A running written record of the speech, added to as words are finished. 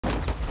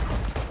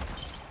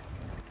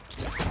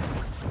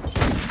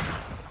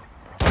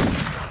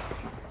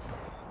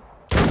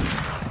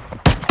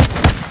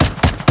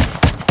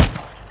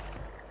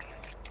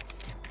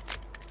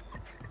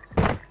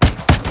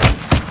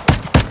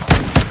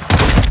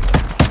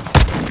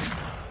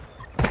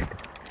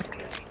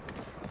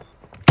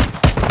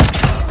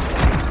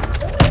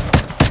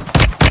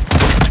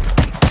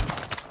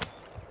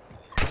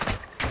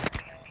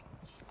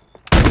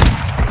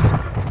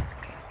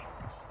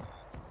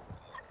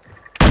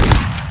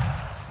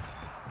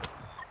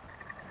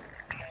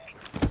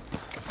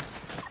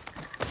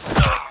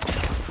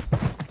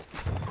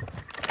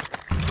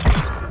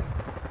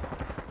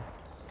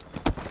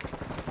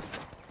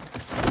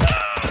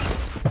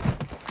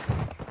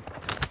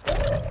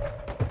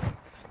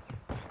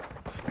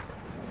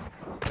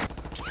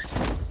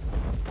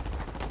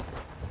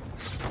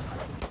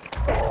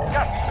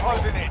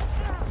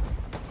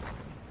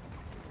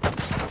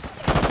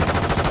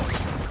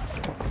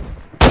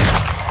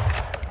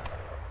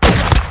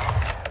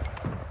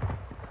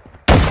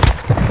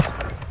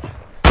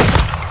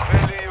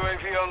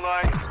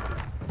online.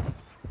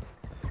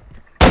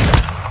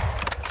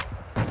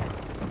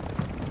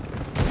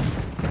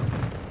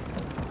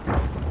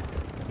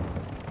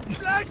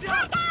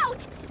 Look out!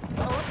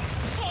 Don't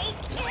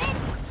chase it!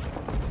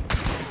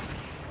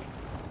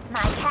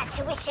 My cat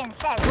tuition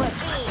says we're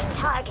being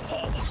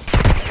targeted.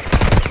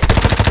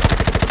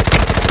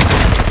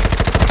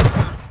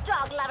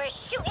 Dog lovers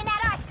shooting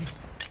at us!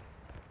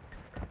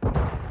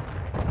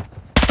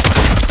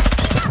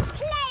 Stop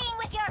playing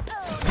with your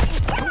food!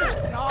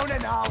 Down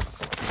and out!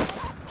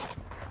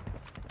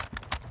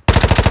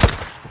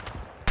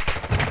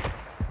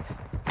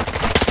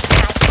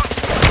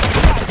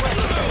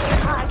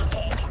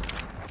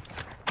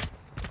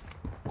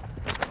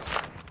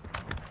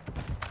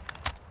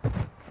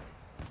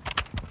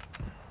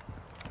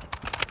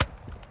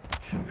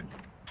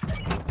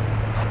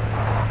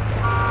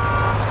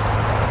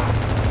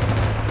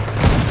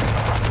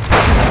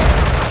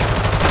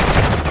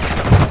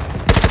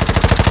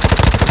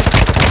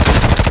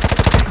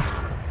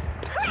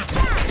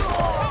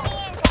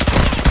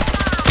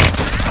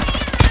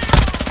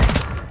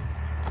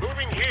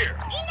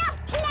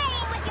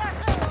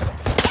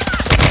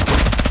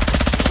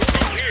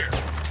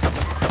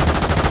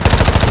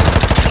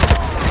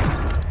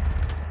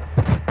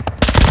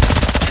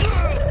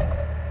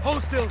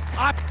 Still,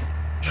 I...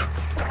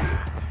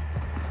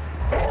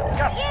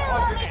 You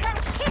owe me some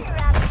chin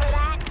rubs for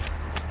that.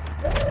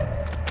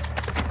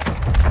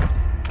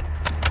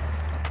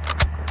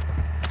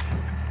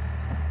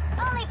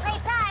 Only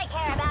place I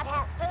care about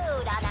have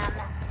food on them.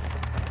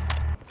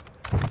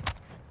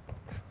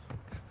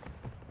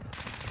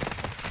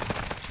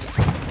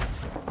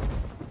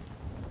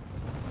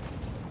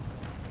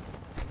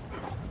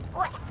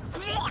 What?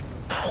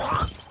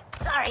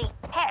 Sorry,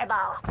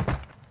 hairball.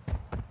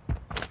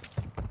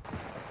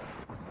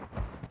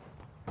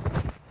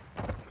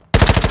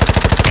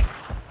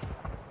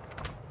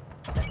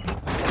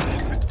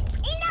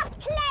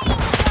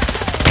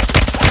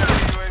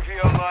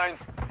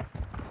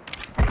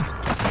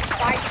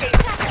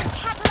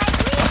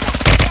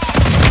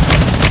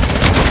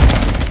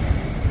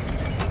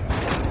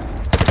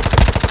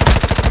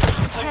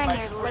 Turn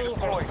your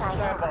laser sight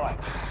over.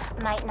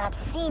 Might not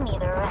see me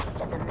the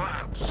rest of the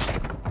match.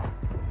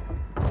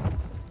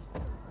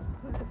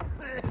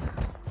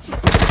 My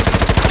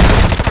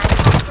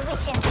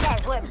intuition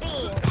says we're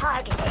being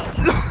targeted.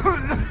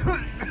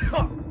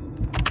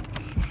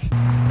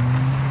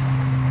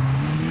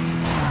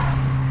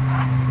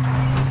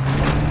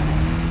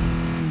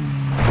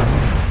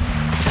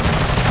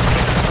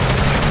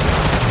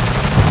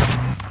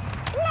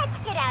 Let's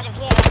get out of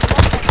here.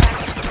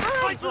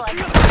 Good boy.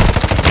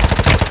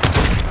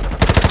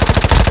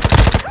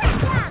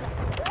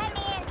 Let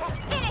me in to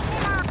finish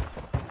him off.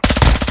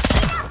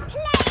 Enough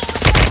playing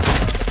with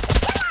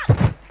your...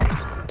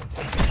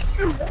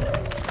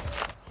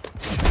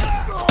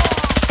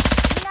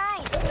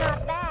 Nice, not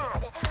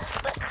bad.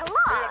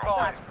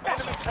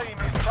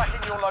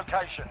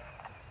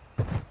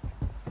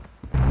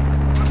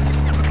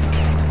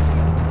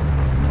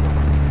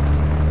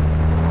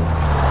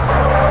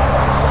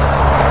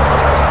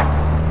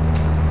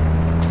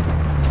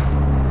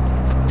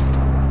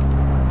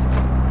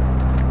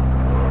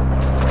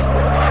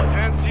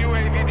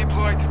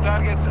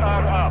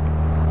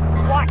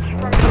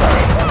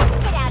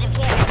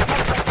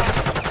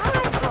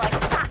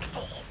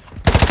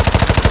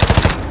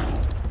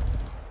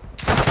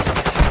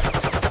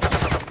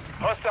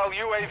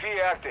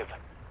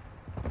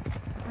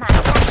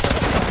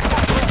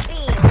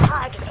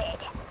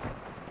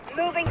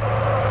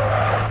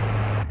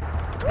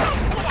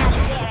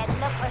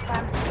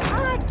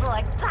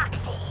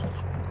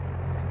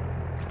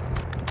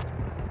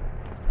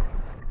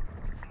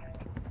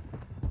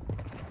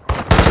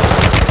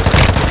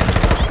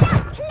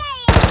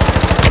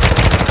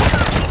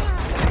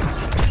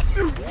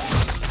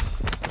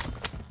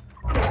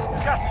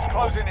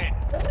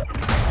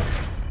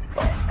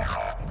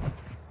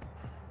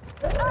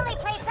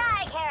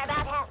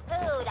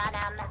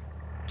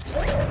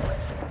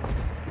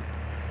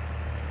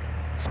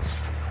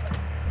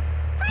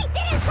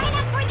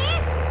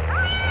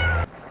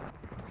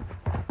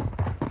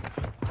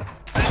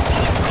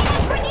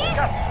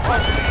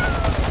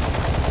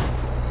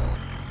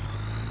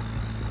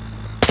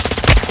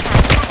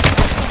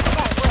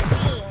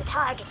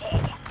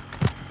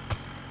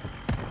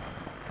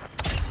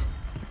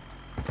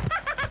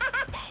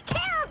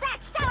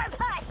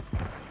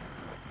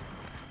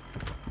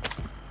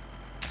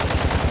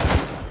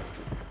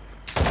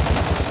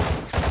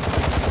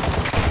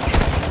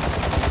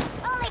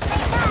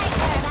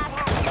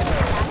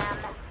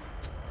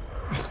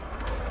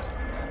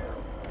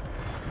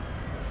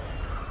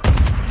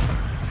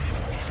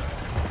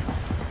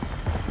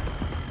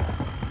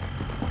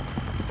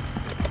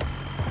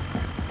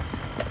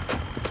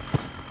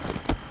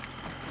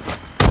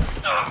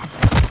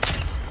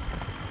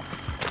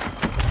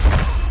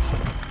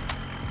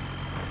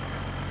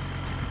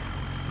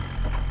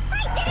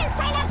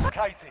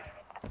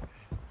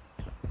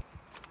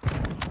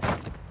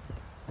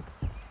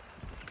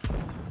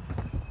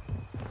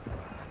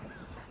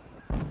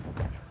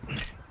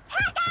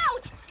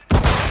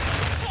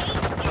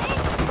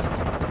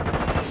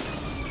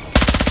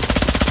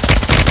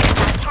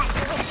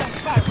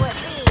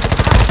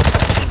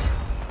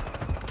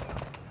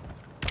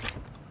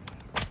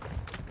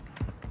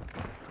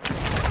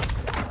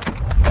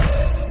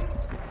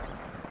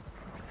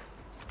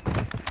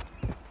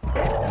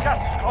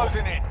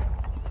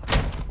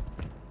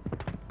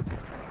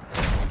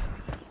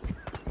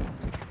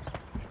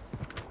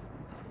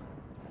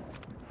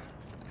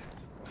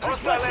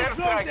 Hostile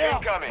airstrike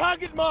incoming.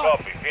 Target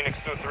marked. Copy. Phoenix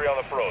 2-3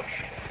 on approach.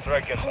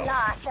 Strike it.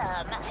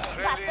 Blossom.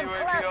 Got some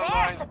UAV close air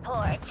online.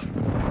 support.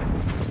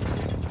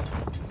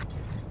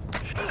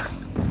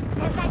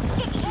 Does that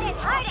shit hit as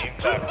hard as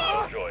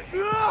Impact, Killjoy.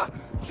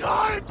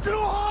 Time to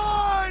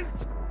hide!